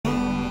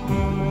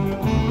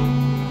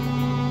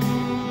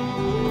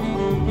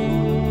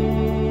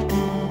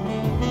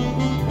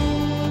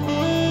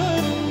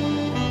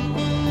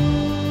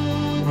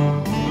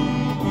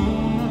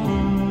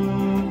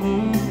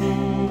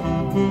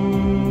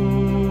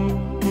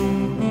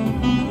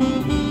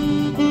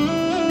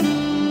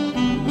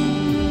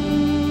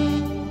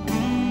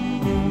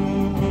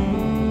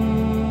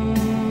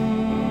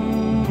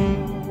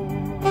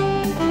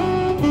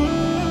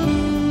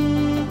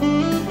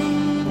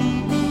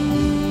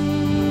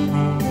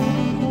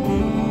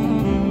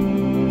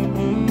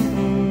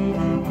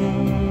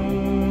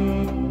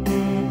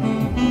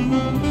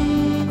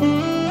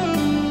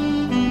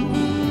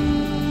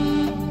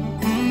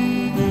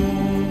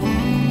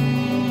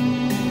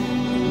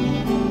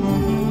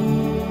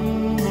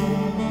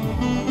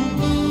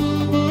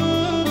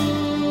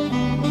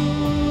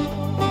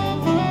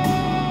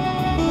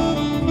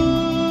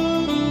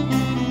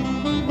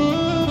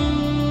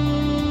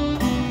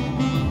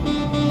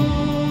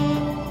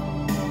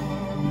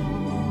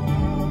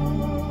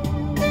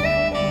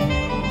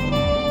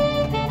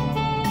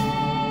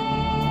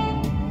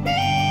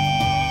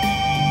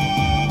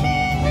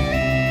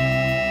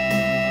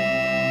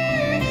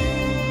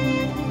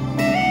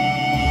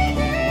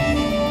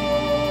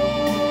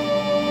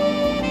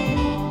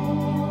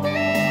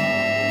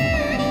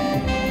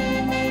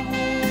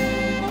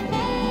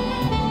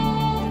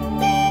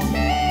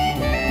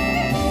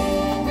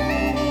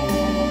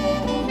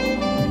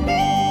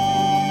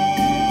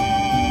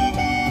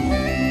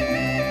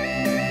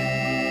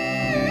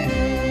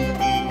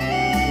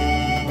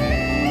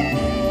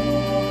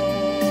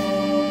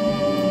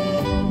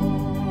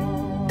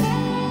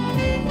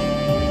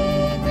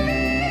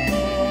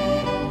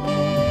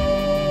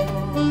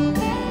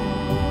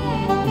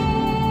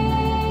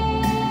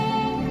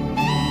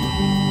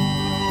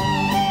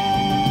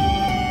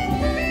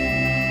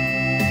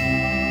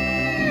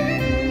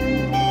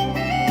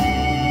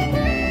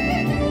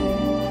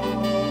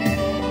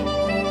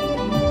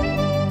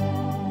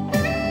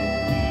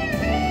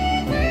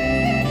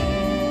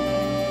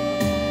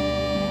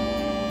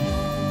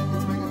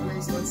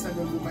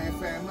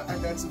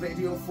That's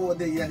radio for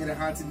the young and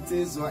heart in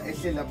Tizwa,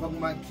 Eshela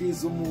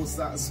Pamakizu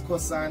Musa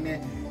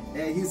Skosana.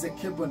 He's a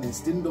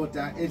keyboardist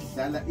indoda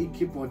edlala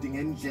keyboarding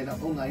ngendlela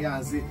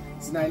ongayazi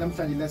sinayi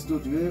namhlanje la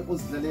studio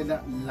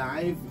uzidlalela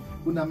live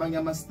kunamanye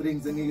ama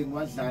strings engeke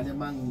ngiwadlale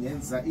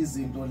mangenza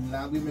izinto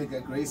la kwi Mega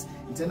Grace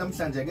ithe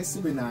namhlanje ake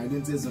sibe nayo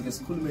lensizwe ke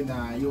sikhulume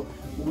nayo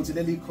ukuthi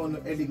leli ikhono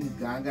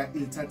elingaka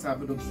ilithatha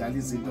phi lokudlala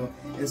izinto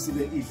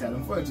esibe idlala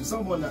mfowethu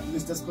sawubona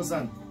Mr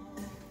Skosana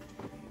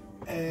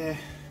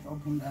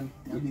Phumlani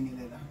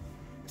ngibingelela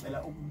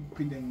cela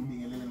ukuphinde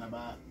ngibingelele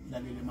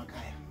nabalaleli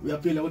emakhaya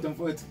uyaphila kodwa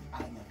mfowethu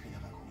ngiyaphila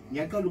kakhulu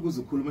ngiyaqala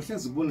ukuzukhuluma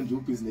hleze ubona nje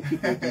ubhizi ne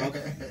keyboard yakho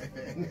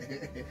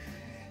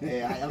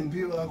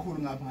angiphiwe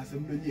kakhulu ngapha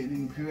ngasemlonyeni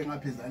ngiphiwe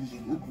ngapha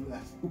ezandleni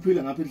ukhulukazi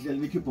uphila ngapha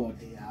edlala keyboard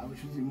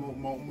usho ukuthi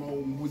uma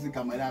ungibuza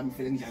igama lami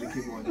ufike ngidlala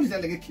keyboard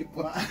udlala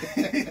keyboard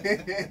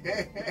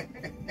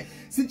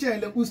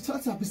sitshele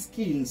usithatha phi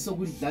skill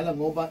sokudlala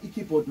ngoba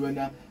ikeyboard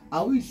wena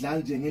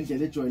awuyidlali nje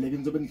ngendlela ejwayelekile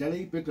ngizobe ngidlala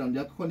i-background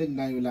yakho khona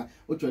enginayo la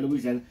ojwayele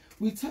ukudlala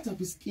uyithatha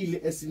phi skill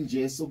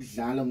esinje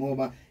sokudlala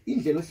ngoba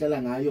indlela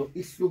odlala ngayo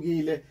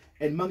ihlukile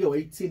and manje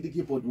wayithinta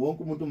ikeyboard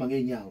wonke umuntu uma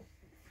ngenyawo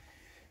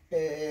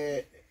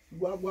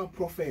kwa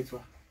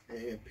prophetwa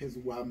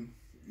phezulu kwami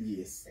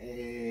yes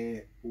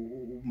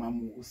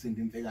umama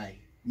uSindi Mfekayi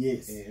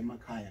yes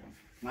emakhaya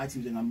ngathi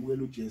nje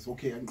ngamukela uJesu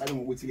okay angiqale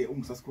ngokuthi ke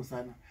Musa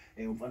Skosana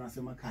umfana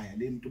wasemakhaya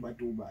le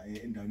mtubatuba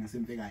endaweni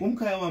yaseMfekayi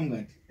umkhaya wami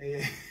kanti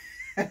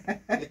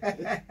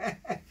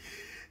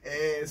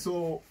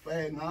so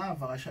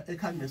ngavakasha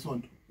ekhaya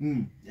nesonto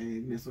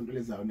kunesonto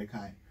lezayo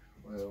nekhaya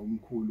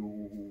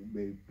umkhulu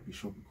ube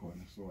bishop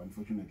khona so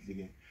unfortunately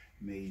ke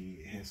may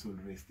her soul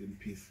rest in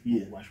peace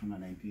washona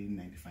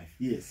 1995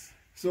 yes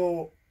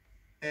so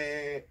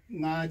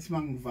ngathi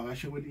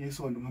mangivakashe kwelinye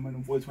isonto ngihamba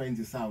nomfowethu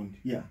wayenza sound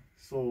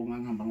so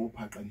ngangihamba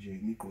ngophaqa nje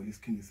ngigqoka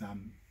isikhindi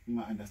sami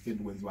unga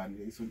understand ukwenziwani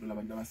isonto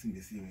labantu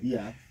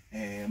abasindisiwe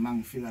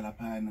mangifika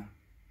laphana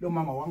lo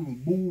mama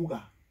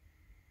wangibuka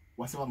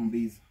wase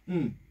wangibiza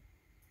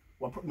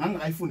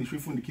ngangayifundiswa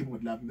ifunda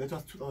keyboard lapho that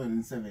was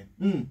 2007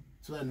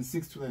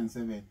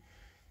 2006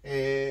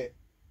 2007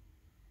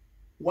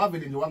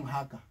 wavele nje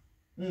wangihaga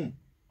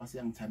wase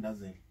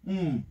yangithandazela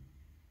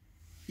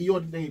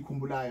iyona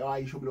engikhumbulayo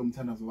ayisho kulo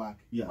mthandazo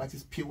wakhe wathi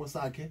isiphiwo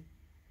sakhe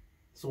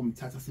so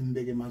mthatha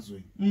simbeke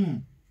emazweni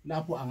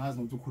lapho angazi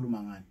ukuthi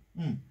ukhuluma ngani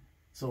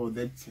so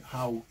that's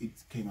how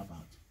it came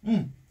about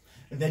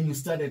and then you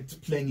started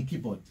playing a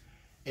keyboard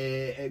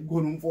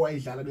khona umfowethu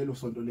wayedlala lelo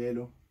sonto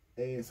lelo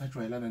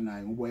sajwayelana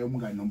naye ngoba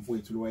wayemngani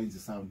nomfowethu lo wayenza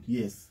sound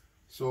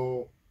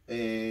so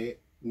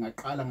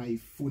ngaqala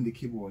ngayifunda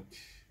ikeyboard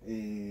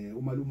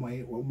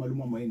umalume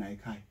wayenayo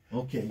ekhaya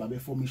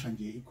babeformisha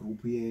nje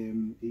igroup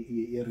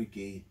ye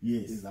reggae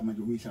ezama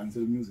nje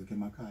ukuyihlanganisela music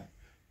emakhaya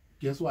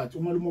guess what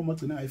umalume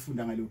omagcina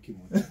ngayifunda ngale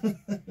keyboard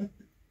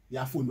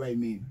yafundwa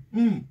yimina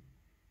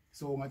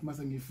so ngathi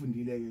mase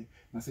ngiyifundile ke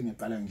ngase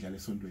ngiyaqala ngidlala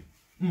esontweni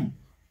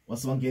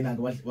wasongena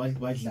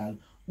wadlala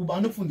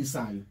ubani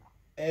ofundisayo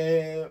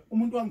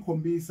umuntu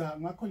wangikhombisa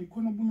ngakho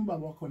ikhona ubunye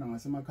ubaba wakhona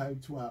ngasemakhaya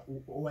kuthiwa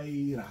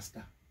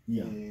owayirasta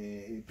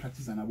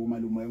practice nabo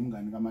malume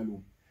umngani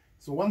kamalume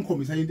so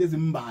wangikhombisa into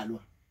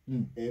ezimbalwa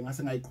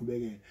ngase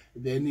ngayiqhubekela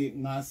then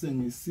ngase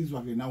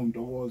ngisizwa ke na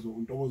untokozo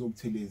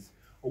obuthelezi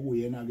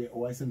okuyena ke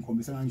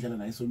owayesengikhombisa ngangidlala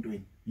naye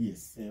esontweni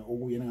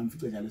okuyena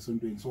ngamfice njalo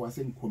esontweni so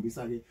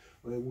wasengikhombisa ke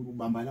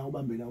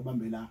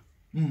ubambela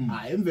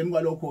emveni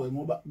kwalokho ke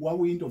ngoba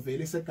kwakuyinto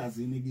vele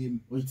esegazini kimi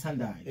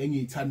oyithandayo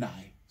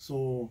engiyithandayo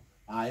so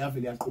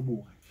yavele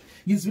yaqhubuka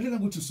ngizwile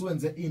ukuthi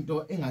usuwenze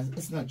into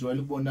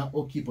esingajwayele ukubona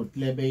o keyboard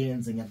player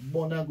beyenze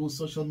ngiyakubona ku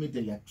social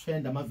media ya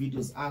trend ama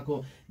videos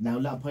akho nawo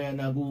lapha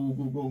yana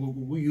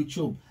ku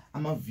YouTube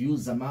ama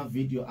views ama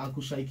video akho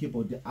ushaya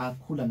keyboard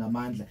akhula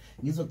ngamandla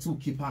ngizokuthi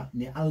ukhipha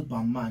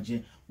ne-album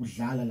manje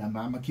udlala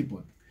lama ama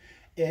keyboard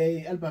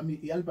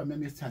i-album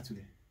yami yesithathu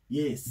le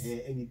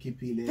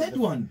engikhiphile that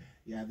one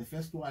the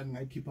first one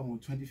ngayikhipha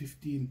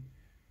ngo2015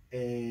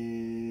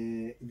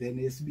 then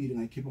yesibili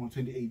ngayikhipha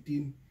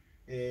ngo2018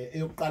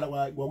 eyokuqala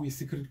kwakuyi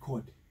secret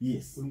code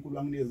uNkulunkulu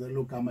wanginikeza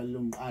lo gama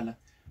lelongiqala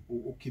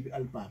ukukhipha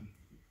i-album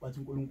wathi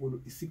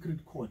uNkulunkulu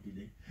i-secret code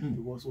le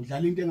because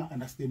udlala into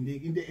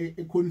enga-understandeki into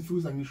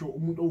econfuse ngisho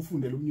umuntu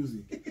owufundela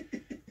umusic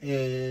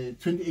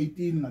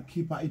 2018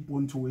 ngakhipha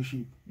i-Born to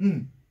Worship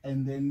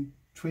and then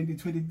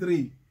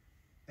 2023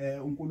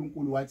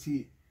 uNkulunkulu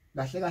wathi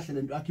kahle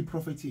lento yakhe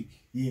prophetic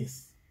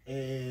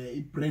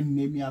i-brand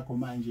name yakho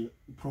manje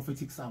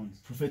prophetic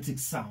sounds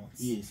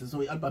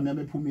so i-album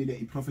yami ephumile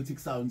i-prophetic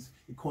sounds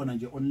ikhona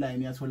nje online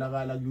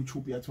iyatholakala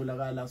YouTube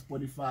iyatholakala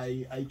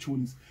Spotify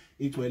iTunes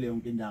igcwele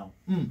yonke indawo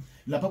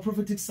lapha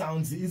prophetic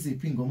sounds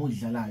iziphi ingoma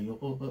odlalayo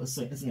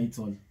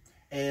esingayithola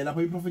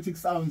lapha i-prophetic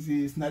sounds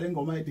sinale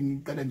ngoma ethi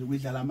ngiqala nje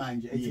ukudlala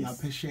manje ethi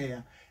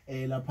ngaphesheya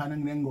lapha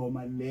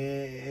nginengoma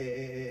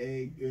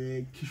le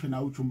khishwe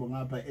na ujumbo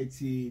ngapha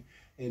ethi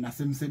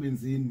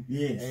nasemsebenzini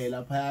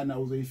laphayana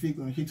uzoyifica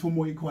ngisho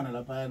ithomoya ikhona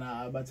laphayana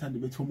abathandi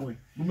bethomoya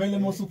kumele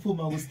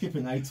mosuphuma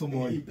ukusikhiphe ngayo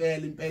ithomoya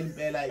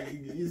impela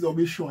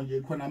izobe isho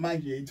nje khona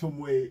manje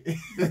ithomoya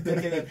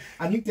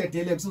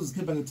angikudedele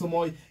kusikhipha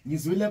ngethomoya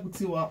ngizwile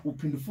kuthiwa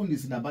uphinde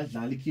ufundise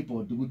nabadlali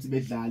keyboard ukuthi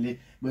bedlale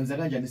wenza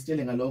kanjani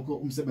isitshele ngalokho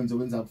umsebenzi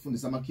owenza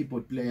ukufundisa ama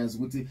keyboard players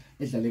ukuthi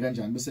edlale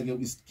kanjani bese ke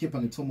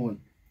isikhipha ngethomoya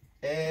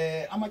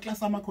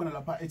ama-class amakhona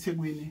lapha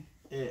eThekwini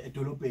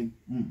edolobheni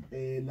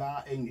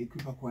la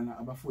engikhipha khona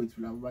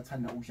abafowethu labo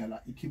bathanda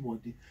ukudlala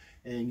i-keyboard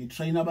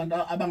ngitrain abantu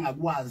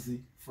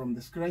abangakwazi from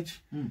the scratch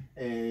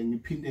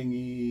ngiphinde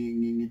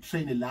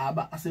ngitrain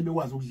laba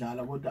asebekwazi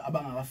ukudlala kodwa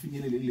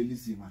abangakafinyelele kuleli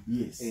zinga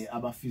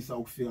abafisa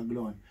ukufika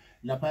kulona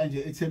lapha nje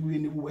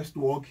eThekwini ku-West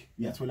Walk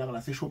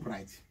ngitholakala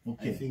se-Shoprite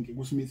I think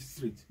ku-Smith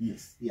Street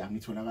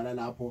ngitholakala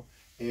lapho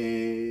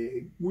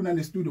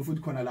kunane studio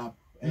futhi khona lapho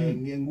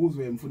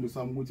ngiyenguzwe umfundisi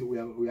wami ukuthi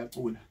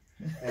uyacula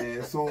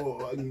so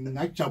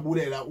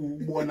ngakujabulela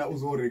ukubona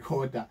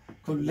uzorecorda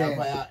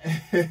lapha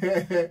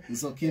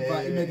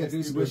ngizokhipha iMega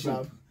Grace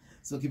Worship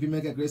keep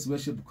Mega Grace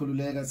Worship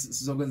khululeka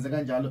sizokwenza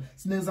kanjalo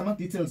sinenza ama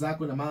details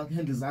akho nama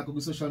handles zakho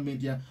ku social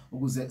media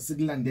ukuze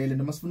sikulandele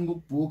noma sifuna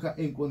ukubhuka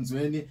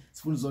einkonzweni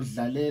sifuna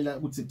uzodlalela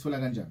ukuthi kuthola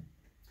kanjani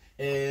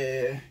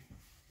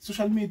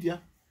social media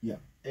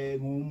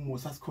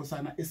nguMusa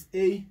Skosana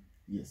SA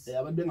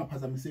abantu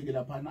bengaphazamiseki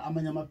lapha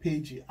amanye ama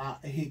page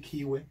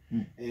ahackiwe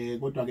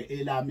kodwa ke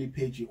elami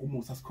page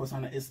uMusa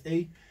Skosana SA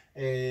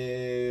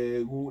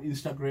ku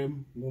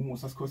Instagram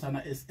nguMusa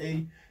Skosana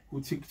SA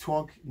ku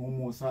TikTok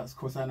nguMusa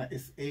Skosana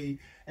SA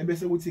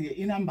ebese kuthi ke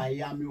inamba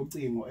yami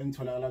yocingo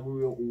engitholakala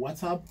kuyo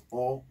uWhatsApp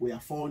or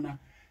uyafona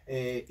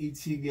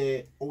ithi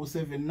ke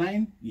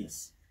 079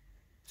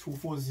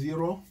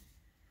 240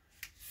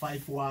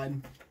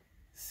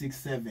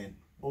 5167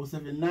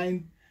 079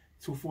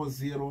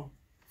 240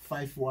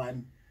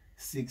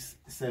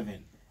 5167.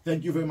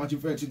 Thank you very much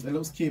mfethu ngicela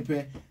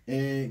usikhiphe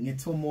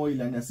ngethomoya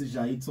la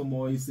nasijaya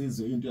ithomoya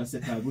isizwe into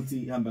yasekhaya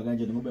ukuthi ihamba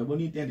kanjani ngoba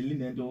yabona intende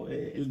linento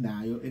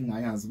elinayo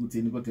engayazi ukuthi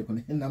yini kodwa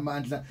khona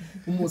enamandla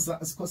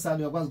uMusa Skosana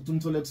uyakwazi ukuthi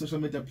umthole ku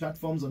social media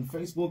platforms on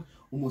Facebook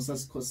uMusa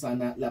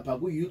Skosana lapha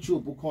ku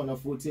YouTube ukhona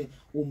futhi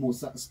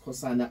uMusa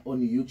Skosana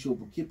on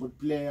YouTube keyboard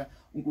player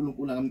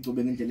uNkulunkulu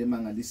akamgcobe ngendlela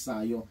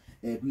emangalisayo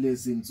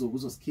kulezi insuku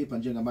uzosikhipha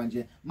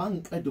njengamanje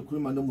mangiqeda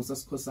ukukhuluma noMusa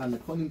Skosana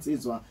khona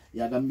insizwa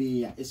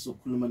yakamiya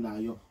esokhuluma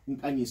nayo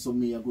unkanyiso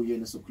miya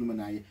kuyena sokhuluma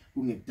naye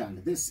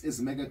kungekudala. This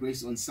is Mega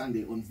Grace on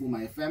Sunday on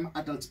Vuma FM,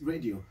 adult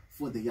radio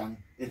for the young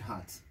at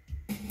heart.